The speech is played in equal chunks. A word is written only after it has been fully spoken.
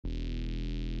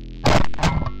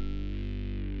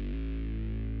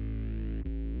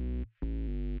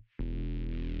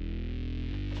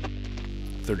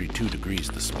32 degrees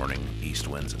this morning, east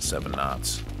winds at 7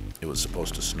 knots. It was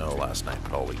supposed to snow last night,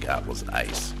 but all we got was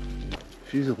ice.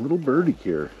 She's a little birdie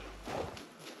here.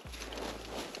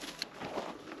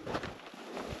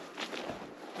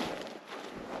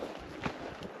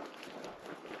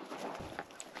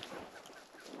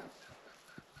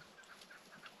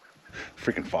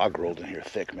 Freaking fog rolled in here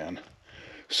thick, man.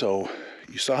 So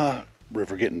you saw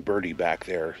river getting birdie back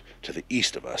there to the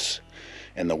east of us,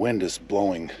 and the wind is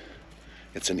blowing.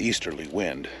 It's an easterly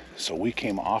wind, so we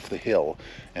came off the hill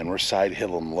and we're side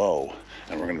hilling low,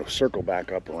 and we're going to circle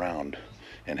back up around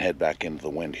and head back into the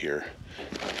wind here.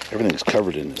 Everything's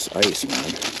covered in this ice,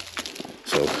 man,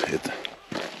 so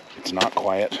it's not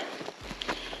quiet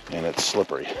and it's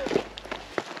slippery.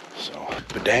 So,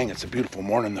 but dang, it's a beautiful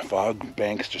morning. The fog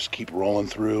banks just keep rolling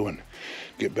through and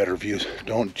get better views.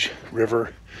 Don't,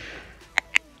 River.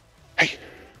 Hey,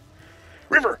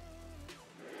 River.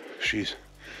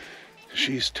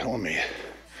 She's telling me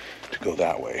to go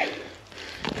that way,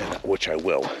 and which I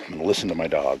will. I'm gonna listen to my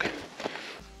dog.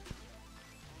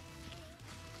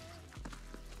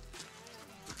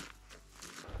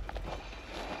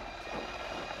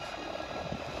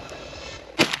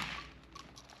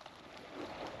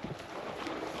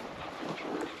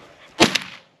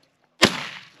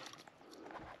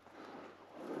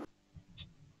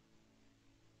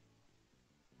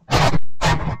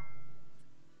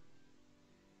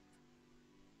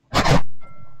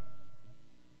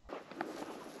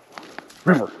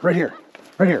 River, right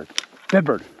here, dead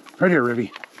bird, right here,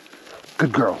 Rivy.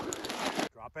 Good girl.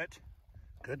 Drop it.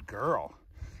 Good girl.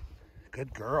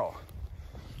 Good girl.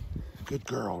 Good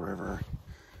girl, River.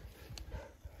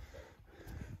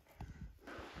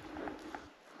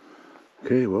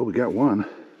 Okay, well, we got one.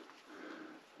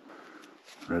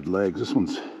 Red legs. This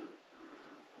one's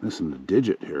missing the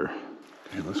digit here.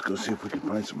 Okay, let's go see if we can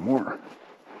find some more.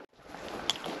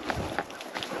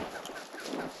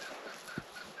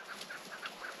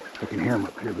 I can hear them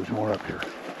up here. There's more up here.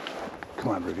 Come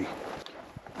on, Rudy.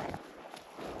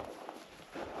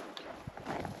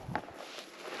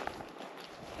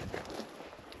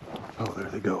 Oh, there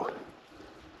they go.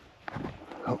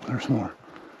 Oh, there's more.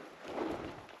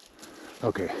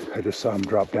 Okay, I just saw them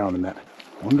drop down in that.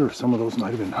 I wonder if some of those might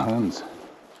have been Huns.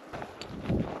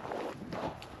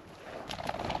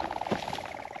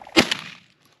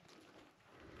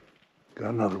 Got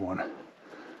another one.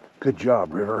 Good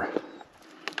job, River.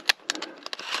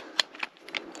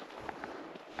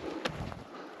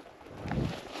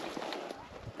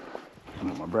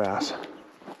 My brass.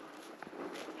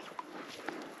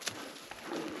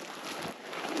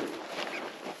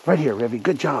 Right here, Rivy.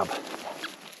 Good job.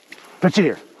 Touch it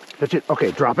here. Touch it.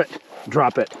 Okay, drop it.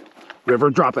 Drop it.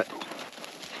 River, drop it.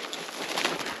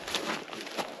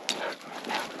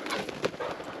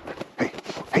 Hey,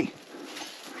 hey.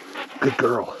 Good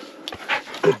girl.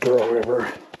 Good girl,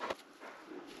 River.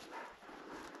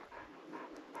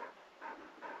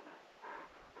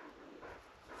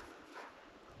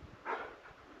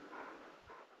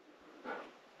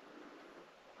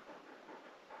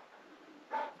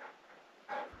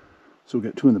 So we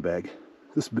got two in the bag.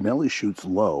 This Benelli shoots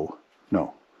low.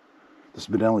 No, this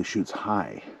Benelli shoots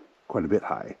high, quite a bit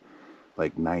high,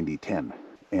 like 90-10,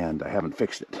 and I haven't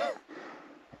fixed it.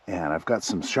 And I've got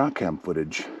some Shotkam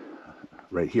footage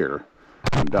right here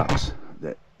on ducks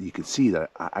that you can see that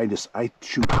I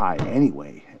shoot high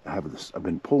anyway. I've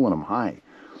been pulling them high,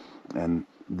 and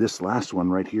this last one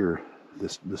right here,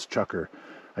 this Chukar,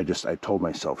 I told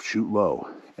myself shoot low,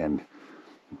 and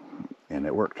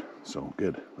it worked. So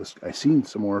good. I seen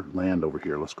some more land over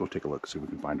here. Let's go take a look, see if we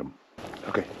can find them.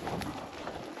 Okay.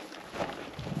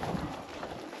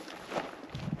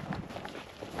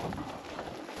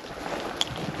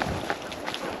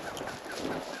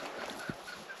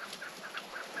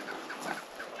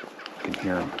 I can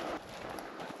hear them.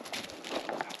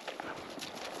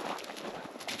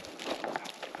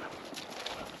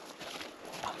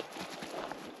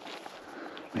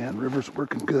 Man, River's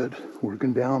working good.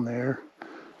 Working down there.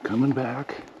 Coming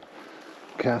back,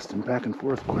 casting back and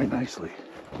forth quite nicely.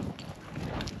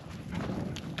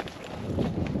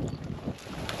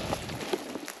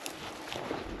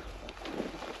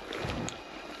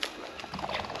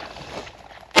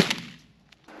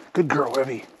 Good girl,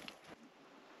 Evie.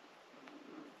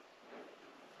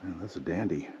 Man, that's a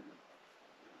dandy.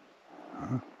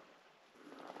 Huh?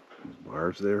 There's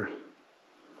bars there.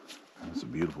 That's a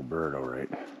beautiful bird, all right.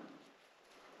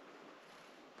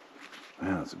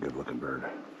 Man, that's a good looking bird.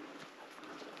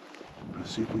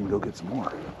 Let's see if we can go get some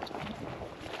more.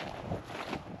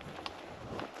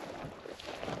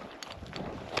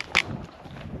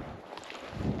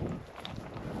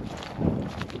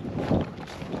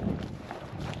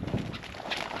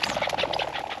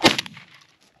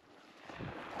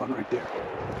 right there.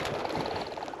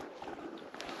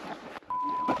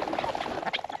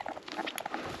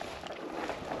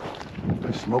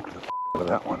 I smoked the f out of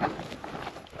that one.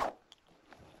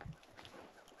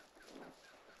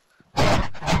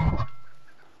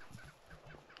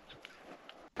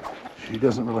 She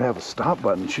doesn't really have a stop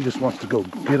button. She just wants to go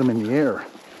get them in the air.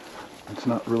 That's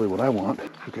not really what I want.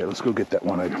 Okay, let's go get that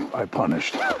one I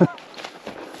punished.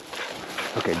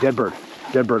 Okay, dead bird.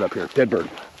 Dead bird up here. Dead bird.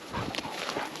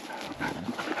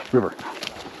 River.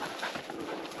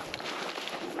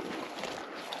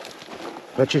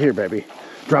 Let you here, baby.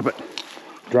 Drop it.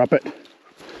 Drop it.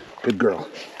 Good girl.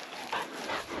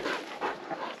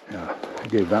 Yeah, I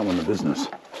gave that one the business.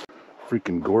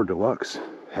 Freaking Gore Deluxe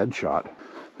headshot.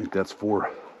 I think that's 4.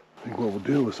 I think what we'll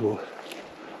do is we'll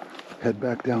head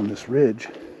back down this ridge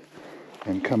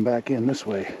and come back in this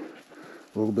way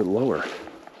a little bit lower.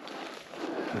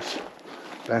 This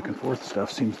back and forth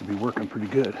stuff seems to be working pretty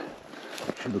good.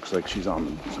 She looks like she's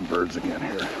on some birds again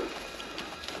here.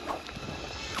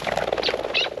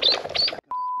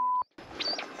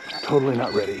 Totally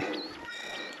not ready.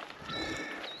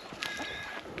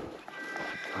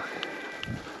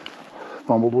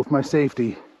 Fumbled with my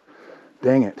safety.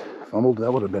 Dang it. Fumbled.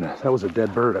 That would have been that was a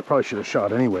dead bird. I probably should have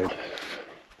shot anyway.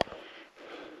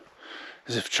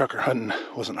 As if chukar hunting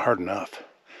wasn't hard enough.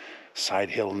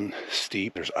 Side hill and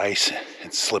steep. There's ice.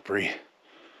 It's slippery.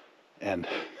 And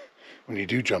when you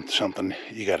do jump something,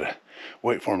 you gotta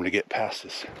wait for them to get past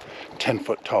this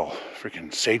 10-foot tall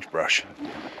freaking sagebrush.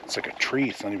 It's like a tree.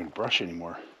 It's not even brush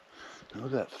anymore. Look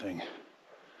at that thing.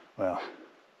 Well,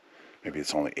 maybe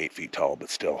it's only 8 feet tall, but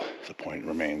still, the point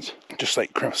remains. Just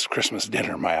like Christmas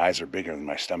dinner, my eyes are bigger than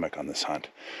my stomach on this hunt.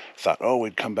 Thought, oh,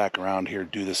 we'd come back around here,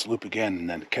 do this loop again, and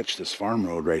then catch this farm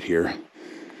road right here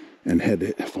and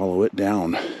follow it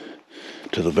down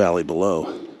to the valley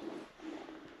below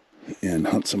and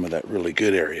hunt some of that really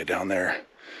good area down there.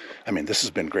 I mean, this has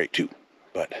been great too,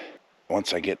 but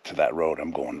once I get to that road,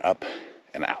 I'm going up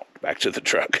and out, back to the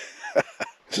truck.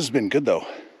 This has been good though,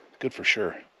 good for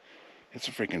sure. It's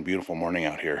a freaking beautiful morning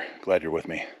out here. Glad you're with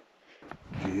me.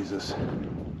 Jesus,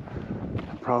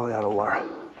 I probably ought to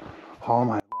haul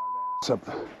my ass up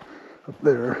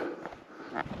there.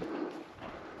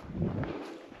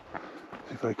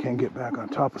 See if I can get back on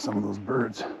top of some of those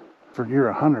birds. If you're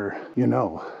a hunter, you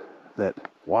know that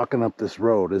walking up this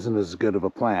road isn't as good of a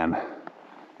plan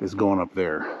as going up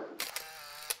there.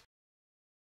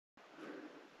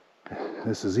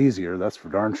 This is easier, that's for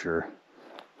darn sure.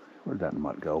 Where'd that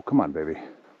mutt go? Come on, baby.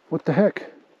 What the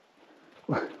heck?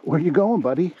 Where you going,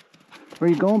 buddy? Where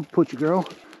you going, poochie girl?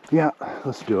 Yeah,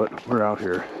 let's do it. We're out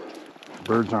here.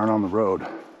 Birds aren't on the road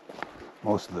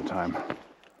most of the time.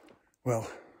 Well,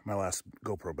 my last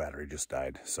GoPro battery just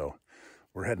died, so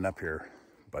we're heading up here,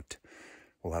 but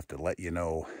we'll have to let you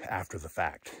know after the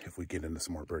fact if we get into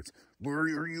some more birds. Where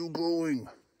are you going?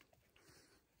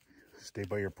 Stay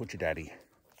by your poochie daddy.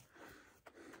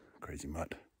 Crazy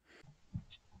mutt.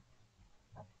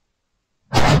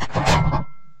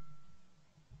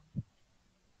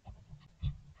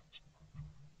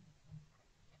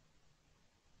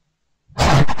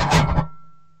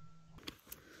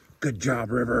 Good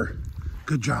job, River.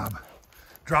 Good job.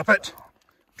 Drop it.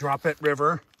 Drop it,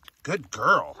 River. Good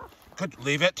girl. Good.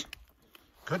 Leave it.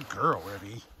 Good girl,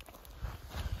 Ribby.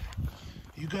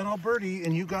 You got all birdie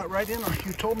and you got right in.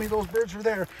 You told me those birds were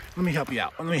there. Let me help you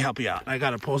out. Let me help you out. I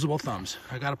got opposable thumbs.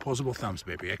 I got opposable thumbs,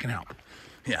 baby. I can help.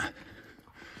 Yeah.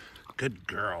 Good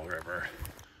girl, River.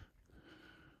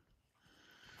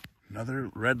 Another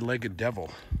red-legged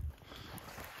devil.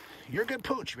 You're a good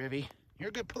pooch, Ribby. You're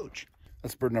a good pooch.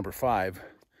 That's bird number 5.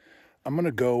 I'm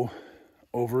gonna go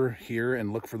over here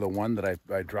and look for the one that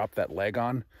I dropped that leg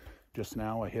on just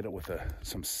now. I hit it with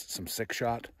some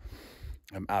 6-shot.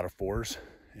 I'm out of 4s,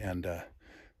 and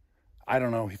I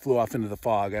don't know. He flew off into the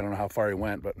fog. I don't know how far he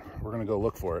went, but we're gonna go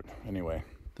look for it anyway.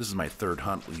 This is my 3rd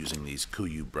hunt using these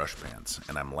Kuiu brush pants,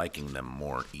 and I'm liking them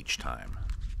more each time.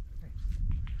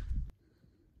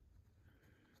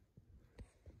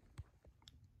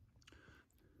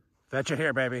 Fetch it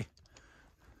here, baby.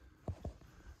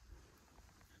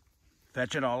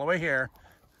 Fetch it all the way here.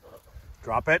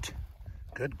 Drop it.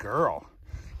 Good girl.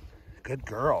 Good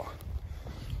girl.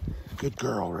 Good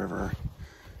girl, River.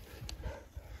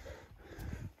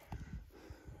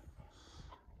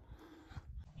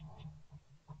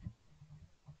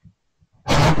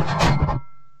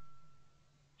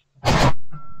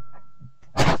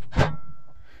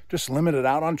 Just limited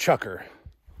out on chukar.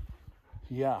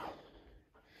 Yeah.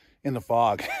 In the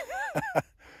fog.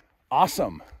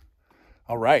 Awesome.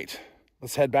 All right.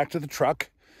 Let's head back to the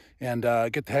truck and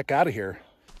get the heck out of here.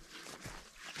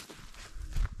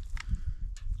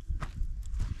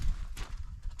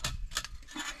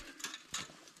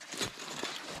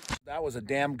 That was a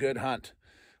damn good hunt.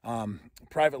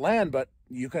 Private land, but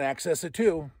you can access it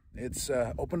too. It's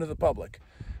open to the public.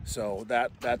 So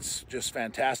that's just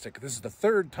fantastic. This is the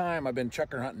third time I've been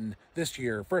chukar hunting this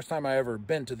year. First time I ever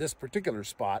been to this particular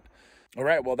spot. All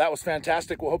right, well, that was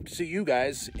fantastic. We'll hope to see you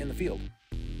guys in the field.